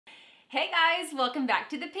Hey guys, welcome back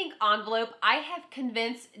to the pink envelope. I have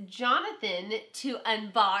convinced Jonathan to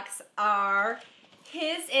unbox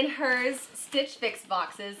his and hers StitchFix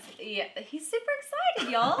boxes. Yeah, he's super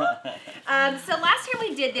excited, y'all. So last time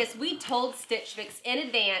we did this, we told StitchFix in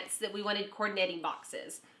advance that we wanted coordinating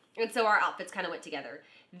boxes. And so our outfits kind of went together.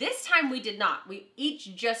 This time we did not. We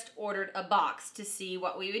each just ordered a box to see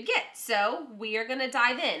what we would get. So we are gonna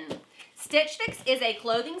dive in. StitchFix is a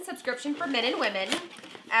clothing subscription for men and women.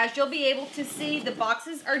 As you'll be able to see, the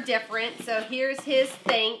boxes are different. So here's his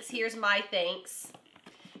thanks, here's my thanks.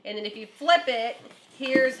 And then if you flip it,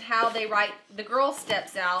 here's how they write the girl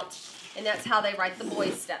steps out, and that's how they write the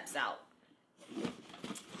boy steps out.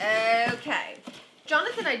 Okay.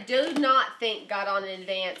 Jonathan, I do not think got on in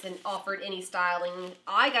advance and offered any styling.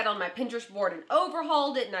 I got on my Pinterest board and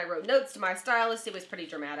overhauled it, and I wrote notes to my stylist. It was pretty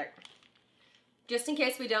dramatic. Just in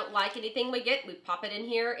case we don't like anything we get, we pop it in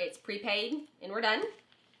here. It's prepaid, and we're done.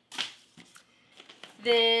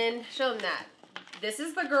 Then show them that. This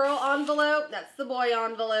is the girl envelope. That's the boy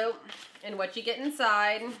envelope. And what you get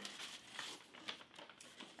inside.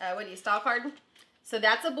 What do you, style card? So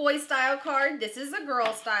that's a boy style card. This is a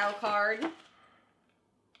girl style card.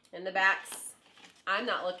 And the backs, I'm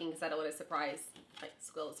not looking because I don't want to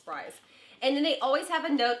spoil a surprise. And then they always have a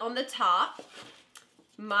note on the top.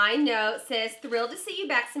 My note says, thrilled to see you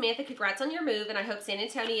back, Samantha. Congrats on your move, and I hope San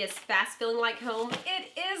Antonio is fast feeling like home.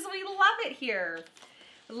 It is. We love it here.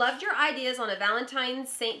 Loved your ideas on a Valentine's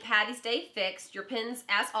St. Patty's Day fix. Your pins,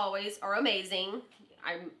 as always, are amazing.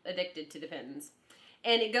 I'm addicted to the pins.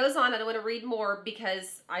 And it goes on. I don't want to read more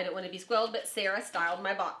because I don't want to be spoiled, but Sarah styled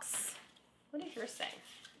my box. What did yours say?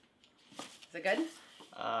 Is it good?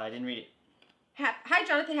 I didn't read it. Hi,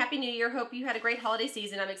 Jonathan. Happy New Year. Hope you had a great holiday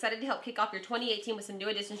season. I'm excited to help kick off your 2018 with some new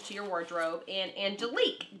additions to your wardrobe. And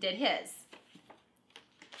Angelique did his.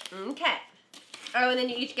 Okay. Oh, and then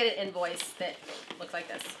you each get an invoice that looks like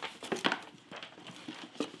this.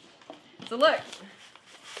 So look.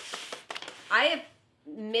 I have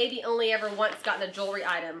maybe only ever once gotten a jewelry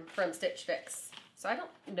item from StitchFix. So I don't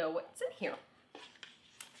know what's in here.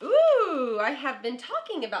 Ooh, I have been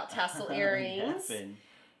talking about tassel earrings.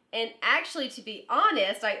 And actually, to be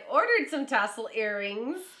honest, I ordered some tassel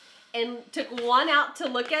earrings and took one out to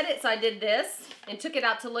look at it. So I did this and took it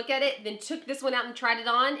out to look at it, then took this one out and tried it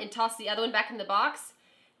on and tossed the other one back in the box.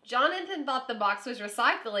 Jonathan thought the box was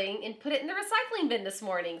recycling and put it in the recycling bin this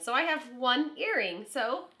morning. So I have one earring.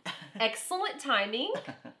 So excellent timing.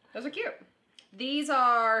 Those are cute. These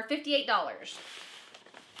are $58.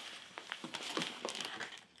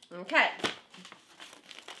 Okay.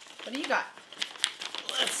 What do you got?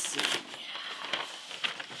 Let's see.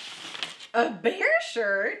 A bear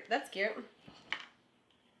shirt? That's cute.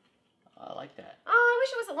 I like that. Oh, I wish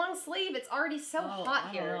it was a long sleeve. It's already so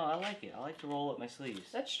hot here. I don't know. I like it. I like to roll up my sleeves.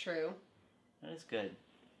 That's true. That is good.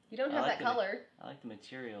 You don't have that color. I like the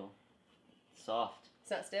material. It's soft.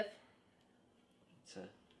 It's not stiff. It's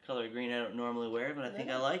a color green I don't normally wear, but I think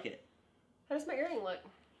I like it. How does my earring look?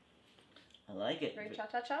 I like it. Very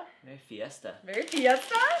cha-cha-cha? Very fiesta. Very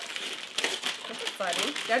fiesta? That's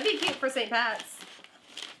exciting. That'd be cute for St. Pat's.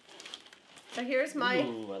 So here's my...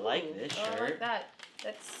 Ooh, I like this shirt. I like that.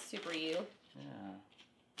 That's super you.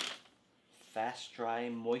 Yeah. Fast dry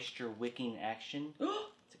moisture wicking action.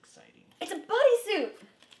 It's exciting. It's a bodysuit.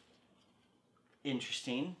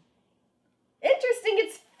 Interesting. Interesting.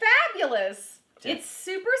 It's fabulous. It's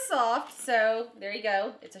super soft, so there you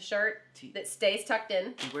go. It's a shirt that stays tucked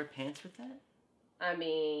in. Do you wear pants with that? I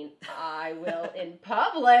mean, I will in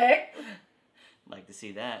public. Like to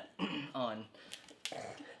see that on.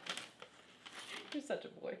 You're such a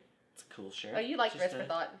boy. It's a cool shirt. Oh, you like Dress for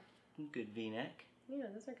Thought. Good V-neck. Yeah,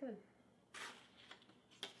 those are good.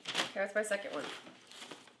 Here's my second one.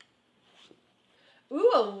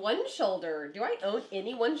 Ooh, a one shoulder. Do I own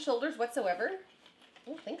any one shoulders whatsoever? I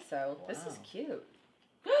don't think so. Wow. This is cute.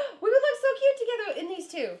 We would look so cute together in these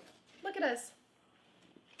two. Look at us.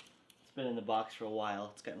 It's been in the box for a while.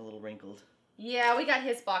 It's gotten a little wrinkled. Yeah, we got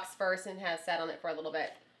his box first and has sat on it for a little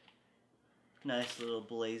bit. Nice little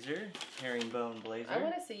blazer. Herringbone blazer. I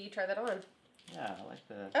want to see you try that on. Yeah, I like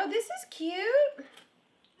that. Oh, this is cute.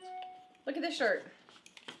 Look at this shirt.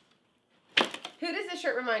 Who does this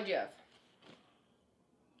shirt remind you of?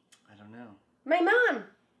 I don't know. My mom.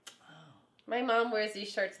 My mom wears these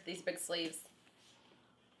shirts with these big sleeves.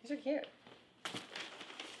 These are cute.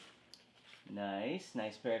 Nice.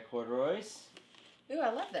 Nice pair of corduroys. Ooh,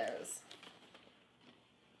 I love those.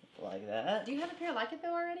 Like that. Do you have a pair like it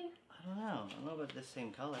though already? I don't know. I don't know about the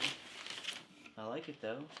same color. I like it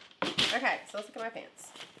though. Okay, so let's look at my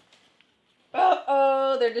pants.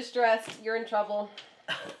 Uh-oh, they're distressed. You're in trouble.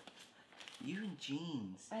 You and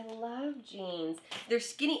jeans. I love jeans. They're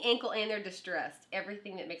skinny ankle and they're distressed.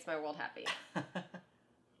 Everything that makes my world happy.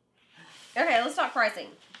 Okay, let's talk pricing.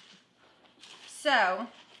 So,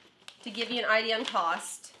 to give you an idea on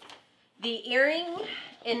cost, the earring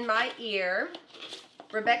in my ear,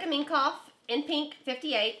 Rebecca Minkoff in pink,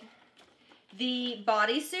 $58. The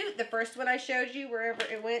bodysuit, the first one I showed you, wherever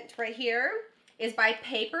it went right here, is by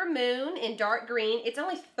Paper Moon in dark green. It's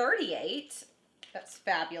only $38. That's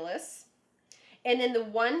fabulous. And then the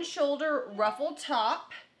one shoulder ruffle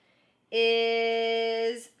top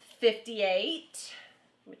is $58,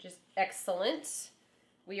 which is excellent.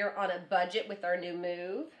 We are on a budget with our new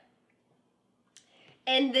move.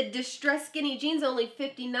 And the distressed skinny jeans only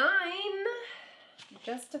 $59.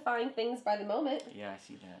 Justifying things by the moment. Yeah, I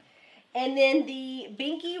see that. And then the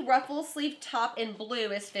Binky ruffle sleeve top in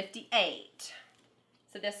blue is $58.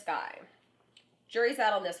 So this guy. Jury's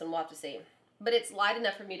out on this one, we'll have to see. But it's light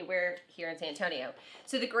enough for me to wear here in San Antonio.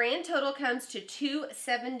 So the grand total comes to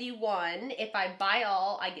 $271. If I buy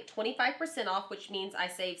all, I get 25% off, which means I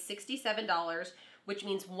save $67, which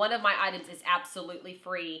means one of my items is absolutely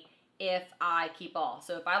free if I keep all.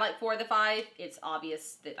 So if I like 4 of the 5, it's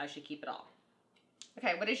obvious that I should keep it all.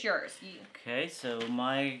 Okay, what is yours? Okay, so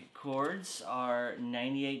my cords are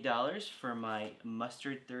 $98 for my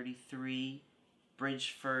Mustard 33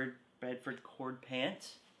 Bridgeford Bedford cord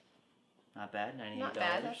pant. Not bad, $98. Not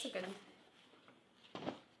bad, that's a good.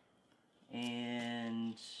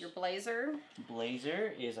 And your blazer?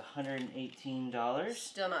 Blazer is $118.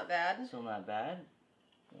 Still not bad. Still not bad.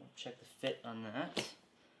 We'll check the fit on that.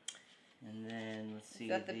 And then let's see,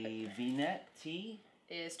 the V-neck tee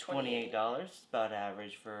is $28. It's about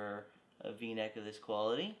average for a V-neck of this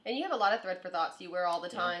quality. And you have a lot of thread for thoughts you wear all the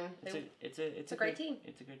time. Yeah. It's a great tee.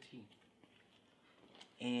 It's a good tee.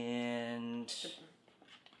 And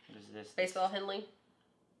what is this? Baseball Henley.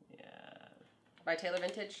 Yeah. By Taylor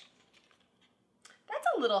Vintage. That's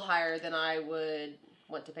a little higher than I would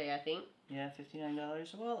want to pay, I think. Yeah,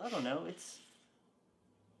 $59. Well, I don't know. It's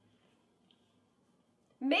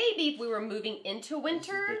maybe if we were moving into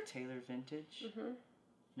winter. This is the Taylor Vintage. Mm-hmm.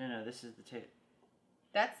 No, this is the Taylor.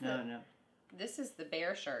 That's no. This is the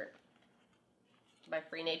bear shirt by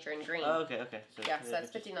Free Nature in green. Oh, okay. So yeah, so that's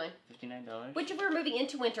 $59. $59. Which if we were moving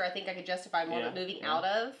into winter, I think I could justify more than moving out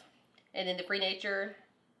of. And then the Free Nature.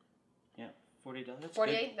 Yeah, $48.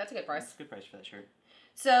 $48. That's a good price. That's a good price for that shirt.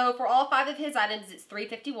 So for all 5 of his items, it's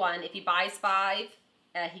 $351. If he buys 5,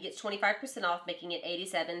 he gets 25% off, making it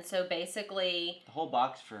 $87. So basically, the whole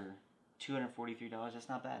box for $243. That's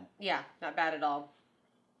not bad. Yeah, not bad at all.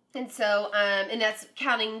 And so, and that's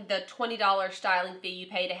counting the $20 styling fee you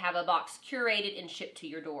pay to have a box curated and shipped to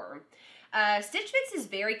your door. StitchFix is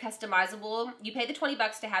very customizable. You pay the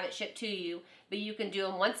 $20 to have it shipped to you, but you can do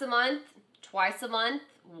them once a month, twice a month,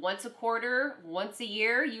 once a quarter, once a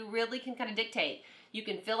year. You really can kind of dictate. You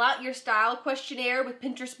can fill out your style questionnaire with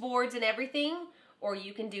Pinterest boards and everything, or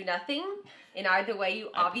you can do nothing. In either way, you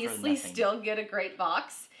obviously still get a great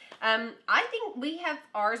box. I think we have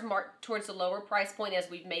ours marked towards the lower price point as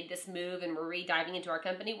we've made this move and we're re-diving into our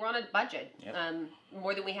company. We're on a budget,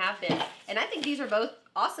 more than we have been. And I think these are both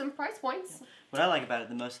awesome price points. Yeah. What I like about it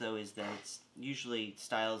the most, though, is that it's usually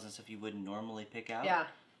styles and stuff you wouldn't normally pick out. Yeah.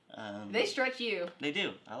 They stretch you. They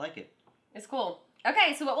do. I like it. It's cool.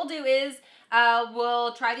 Okay, so what we'll do is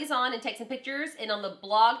we'll try these on and take some pictures. And on the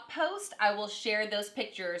blog post, I will share those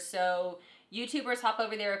pictures. So YouTubers, hop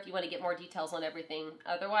over there if you want to get more details on everything.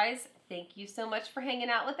 Otherwise, thank you so much for hanging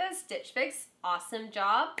out with us. Stitch Awesome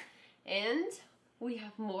job. And we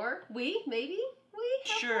have more. We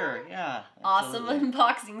have more. Yeah. Awesome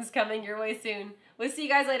unboxings coming your way soon. We'll see you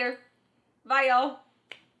guys later. Bye, y'all.